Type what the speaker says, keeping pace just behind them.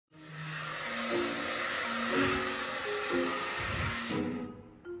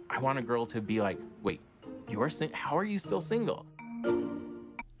want a girl to be like, wait, how are you still single?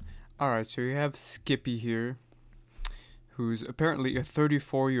 Alright, so you have Skippy here, who's apparently a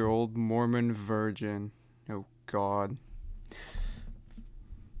 34-year-old Mormon virgin. Oh god.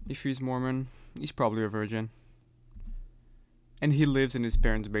 If he's Mormon, he's probably a virgin. And he lives in his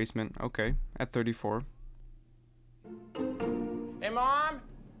parents' basement. Okay, at 34. Hey, Mom!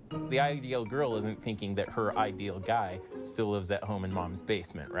 The ideal girl isn't thinking that her ideal guy still lives at home in Mom's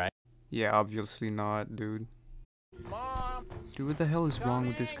basement, right? Yeah, obviously not, dude. Mom! Dude, what the hell is wrong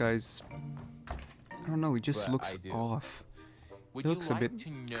with this guy's... I don't know, he just looks off. Would He looks you a like bit to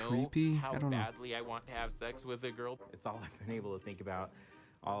know creepy. how I don't know. badly I want to have sex with a girl? It's all I've been able to think about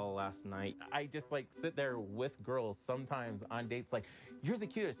all last night. I just like sit there with girls sometimes on dates like, you're the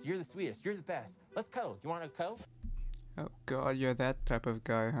cutest, you're the sweetest, you're the best. Let's cuddle. You want to cuddle? Oh god, you're that type of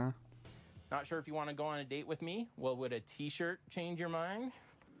guy, huh? Not sure if you want to go on a date with me? Well, would a t-shirt change your mind?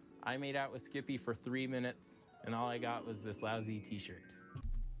 I made out with Skippy for 3 minutes, and all I got was this lousy t-shirt.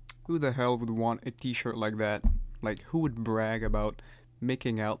 Who the hell would want a t-shirt like that? Like, who would brag about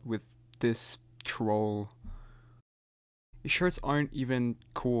making out with this troll? His shirts aren't even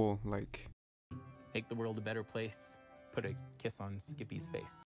cool, like... Make the world a better place. Put a kiss on Skippy's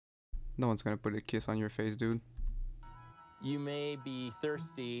face. No one's gonna put a kiss on your face, dude. You may be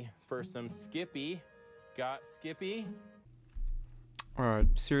thirsty for some Skippy. Got Skippy? Alright,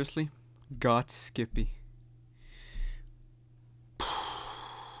 seriously? Got Skippy.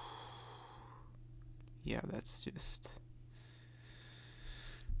 Yeah, that's just...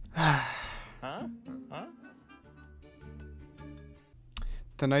 Huh? Huh?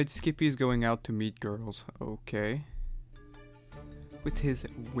 Tonight, Skippy's going out to meet girls. Okay. With his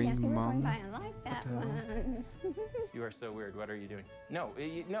wing mom. I like that one. You are so weird. What are you doing? No,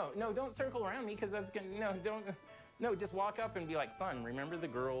 no, don't circle around me because that's gonna, no, just walk up and be like, son, remember the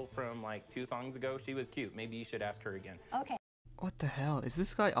girl from like 2 songs ago? She was cute. Maybe you should ask her again. Okay. What the hell? Is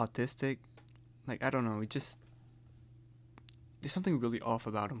this guy autistic? Like, I don't know, there's something really off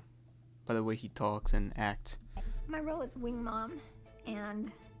about him. By the way he talks and acts. My role is wing mom,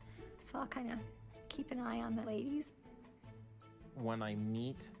 and so I'll kind of keep an eye on the ladies. When I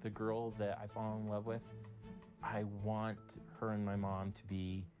meet the girl that I fall in love with, I want her and my mom to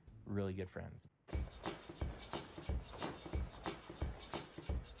be really good friends.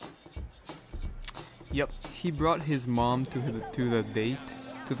 Yep, he brought his mom to the date,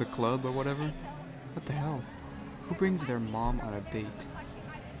 to the club or whatever. What the hell? Who brings their mom on a date?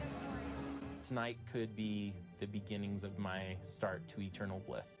 Tonight could be the beginnings of my start to eternal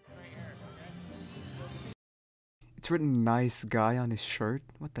bliss. It's written nice guy on his shirt?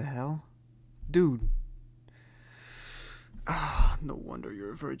 What the hell? Dude. Ah, no wonder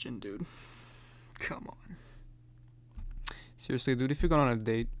you're a virgin, dude. Come on. Seriously, dude, if you're going on a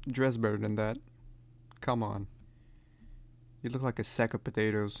date, dress better than that. Come on. You look like a sack of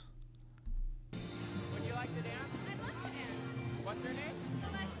potatoes. Would you like to dance? I'd love to dance. What's your name?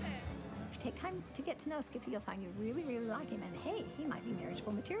 Alexis. If you take time to get to know Skippy, you'll find you really, really like him, and hey, he might be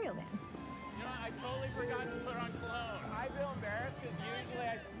marriageable material then. You know, I totally forgot to put on cologne. I feel embarrassed because usually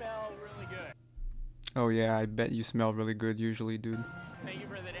I smell really good. Oh yeah, I bet you smell really good usually, dude. Thank you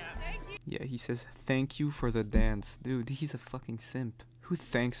for the dance. Thank you. Yeah, he says, thank you for the dance. Dude, he's a fucking simp. Who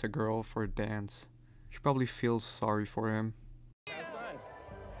thanks a girl for a dance? She probably feels sorry for him. Have fun.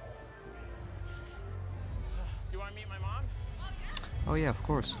 Do you want to meet my mom? Oh yeah, of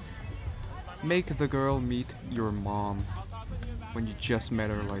course. Make the girl meet your mom when you just met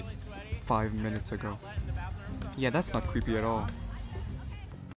her like 5 minutes ago. Yeah, that's not creepy at all.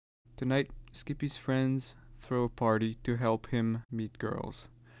 Tonight, Skippy's friends throw a party to help him meet girls.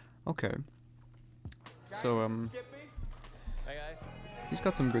 Okay. So, Hey guys. he's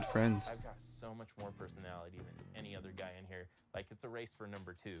got some good friends. I've got so much more personality than any other guy in here. Like, it's a race for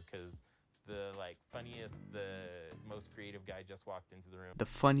number 2 because the funniest, the most creative guy just walked into the room. The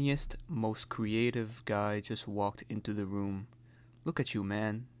funniest, most creative guy just walked into the room. Look at you,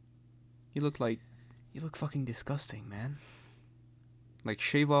 man. You look fucking disgusting, man. Like,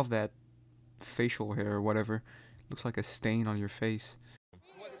 shave off that facial hair or whatever. Looks like a stain on your face.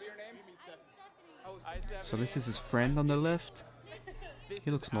 What's your name? So this is his friend on the left?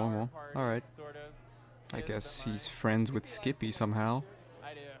 He looks normal. Alright. I guess he's friends with Skippy somehow.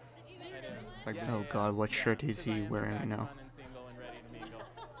 I do. Like, oh god, what shirt is he wearing right now?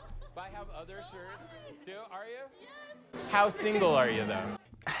 But I have other shirts too. Are you? How single are you though?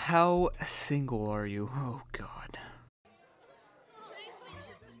 How single are you? Oh god.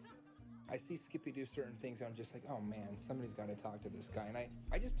 I see Skippy do certain things and I'm just like, oh man, somebody's got to talk to this guy. And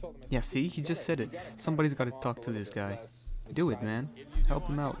I just told him. Yeah, see, he just said it. Somebody's got to talk to this guy. Do it, man. If you do Help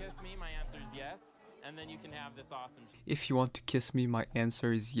him want out. to kiss me, my answer is yes, and then you can have this awesome. If you want to kiss me, my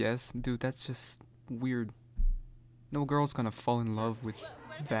answer is yes. Dude, that's just weird. No girl's gonna fall in love with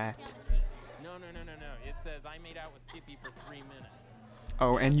that. No. It says I made out with Skippy for 3 minutes.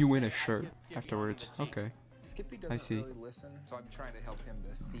 Oh, and you win a shirt afterwards. Okay. Skippy I doesn't see. really listen, so I'm trying to help him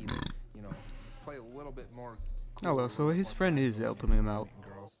to see that, you know, play a little bit more. Oh well, so his friend is helping him out.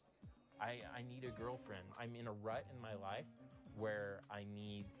 Girls. I need a girlfriend. I'm in a rut in my life where I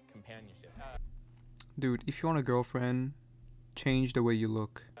need companionship. Dude, if you want a girlfriend, change the way you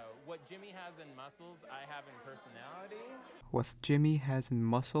look. What Jimmy has in muscles, I have in personality. What Jimmy has in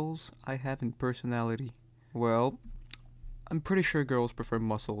muscles, I have in personality. Well, I'm pretty sure girls prefer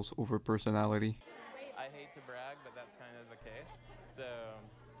muscles over personality. I hate to brag, but that's kind of the case. So,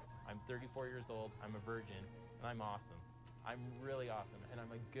 I'm 34 years old, I'm a virgin, and I'm awesome. I'm really awesome, and I'm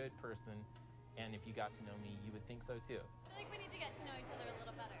a good person, and if you got to know me, you would think so too. I feel like we need to get to know each other a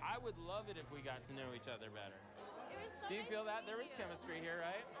little better. I would love it if we got to know each other better. It was so Do you nice feel to that? There meet was you. chemistry here,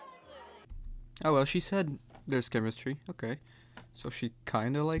 right? Absolutely. Oh well, she said there's chemistry. Okay. So she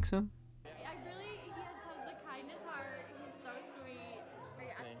kinda likes him? I really, he just has the kindest heart. He's so sweet. Are you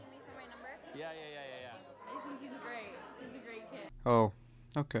asking me for my number? Yeah. I think he's great. He's a great kid. Oh,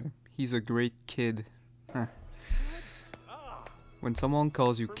 okay. He's a great kid. Huh. When someone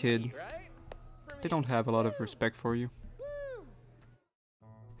calls you kid, Right? they don't have a lot of respect for you.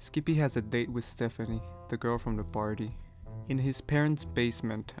 Skippy has a date with Stephanie, the girl from the party, in his parents'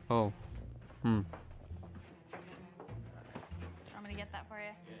 basement. Oh. I'm gonna get that for you.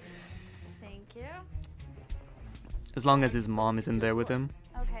 Thank you. As long as his mom isn't there with him.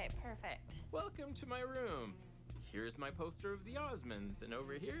 Okay, perfect. Welcome to my room. Here's my poster of the Osmonds, and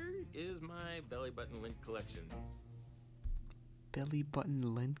over here is my belly button lint collection. Belly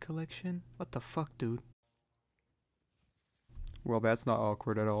button lint collection? What the fuck, dude? Well, that's not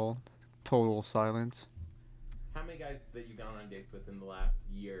awkward at all. Total silence. How many guys that you gone on dates with in the last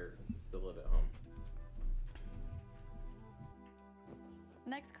year still live at home?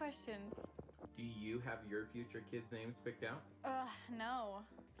 Next question. Do you have your future kids' names picked out? No.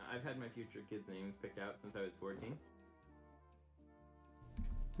 I've had my future kids' names picked out since I was 14.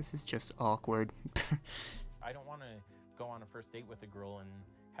 This is just awkward. I don't want to go on a first date with a girl and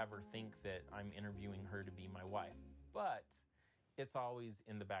have her think that I'm interviewing her to be my wife. But it's always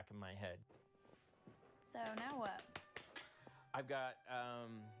in the back of my head. So now what? I've got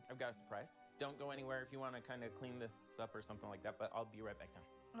a surprise. Don't go anywhere if you want to kind of clean this up or something like that, but I'll be right back down.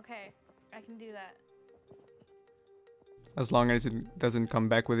 Okay, I can do that. As long as it doesn't come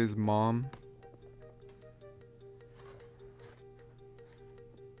back with his mom.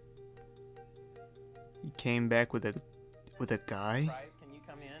 He came back with a guy? Surprise, can you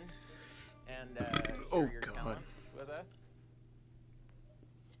come in and share Oh, your God. talents with us?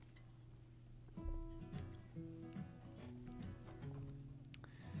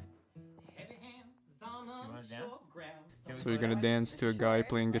 Want to dance? So you're gonna dance to a guy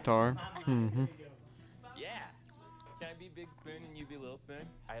playing guitar? Mm-hmm. Yeah. Can I be Big Spoon and you be Little Spoon?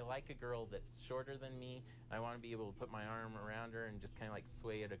 I like a girl that's shorter than me. I want to be able to put my arm around her and just kind of like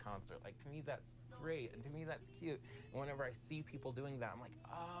sway at a concert. Like, to me, that's great. And to me, that's cute. And whenever I see people doing that, I'm like,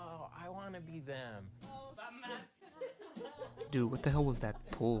 oh, I want to be them. Dude, what the hell was that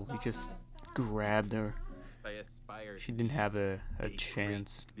pull? He just grabbed her. I aspire. She didn't have a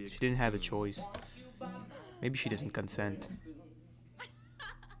chance. She didn't have a choice. Maybe she doesn't consent.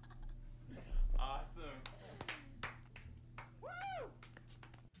 Awesome.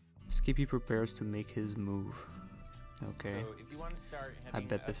 Skippy prepares to make his move. Okay. So if you want to start I heading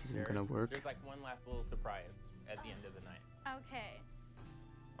bet this isn't gonna upstairs, work. There's like one last little surprise at the end of the night. Okay.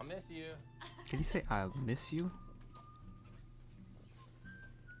 I'll miss you. Did he say I'll miss you?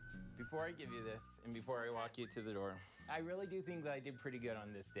 Before I give you this, and before I walk you to the door, I really do think that I did pretty good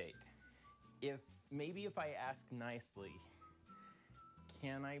on this date. Maybe if I ask nicely,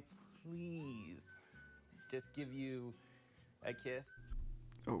 can I please just give you a kiss?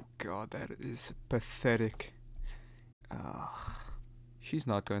 Oh god, that is pathetic. Ugh. She's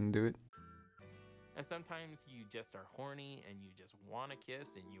not gonna do it. And sometimes you just are horny and you just want a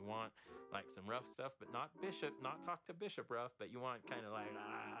kiss and you want like some rough stuff, but not talk to Bishop rough, but you want kind of like,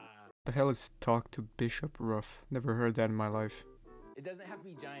 The hell is talk to Bishop rough? Never heard that in my life. It doesn't have to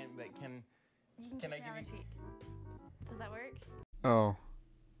be giant, but You can Can kiss I me on give the cheek. Does that work? Oh.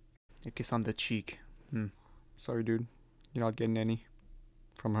 A kiss on the cheek. Sorry, dude. You're not getting any.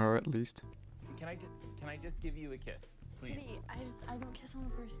 From her, at least. Can I just give you a kiss, please? Kitty, I don't kiss on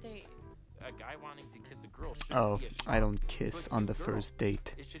the first date. A guy wanting to kiss a girl should Oh, be a I don't kiss But on you the girl, first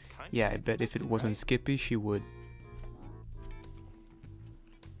date. It should kind Yeah, of I be bet if it different, wasn't right? Skippy, she would.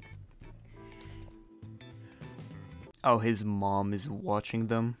 Oh, his mom is watching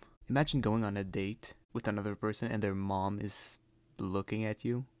them. Imagine going on a date with another person and their mom is looking at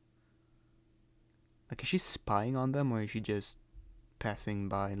you. Like, is she spying on them or is she just passing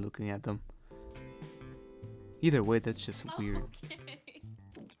by and looking at them? Either way, that's just weird. Okay.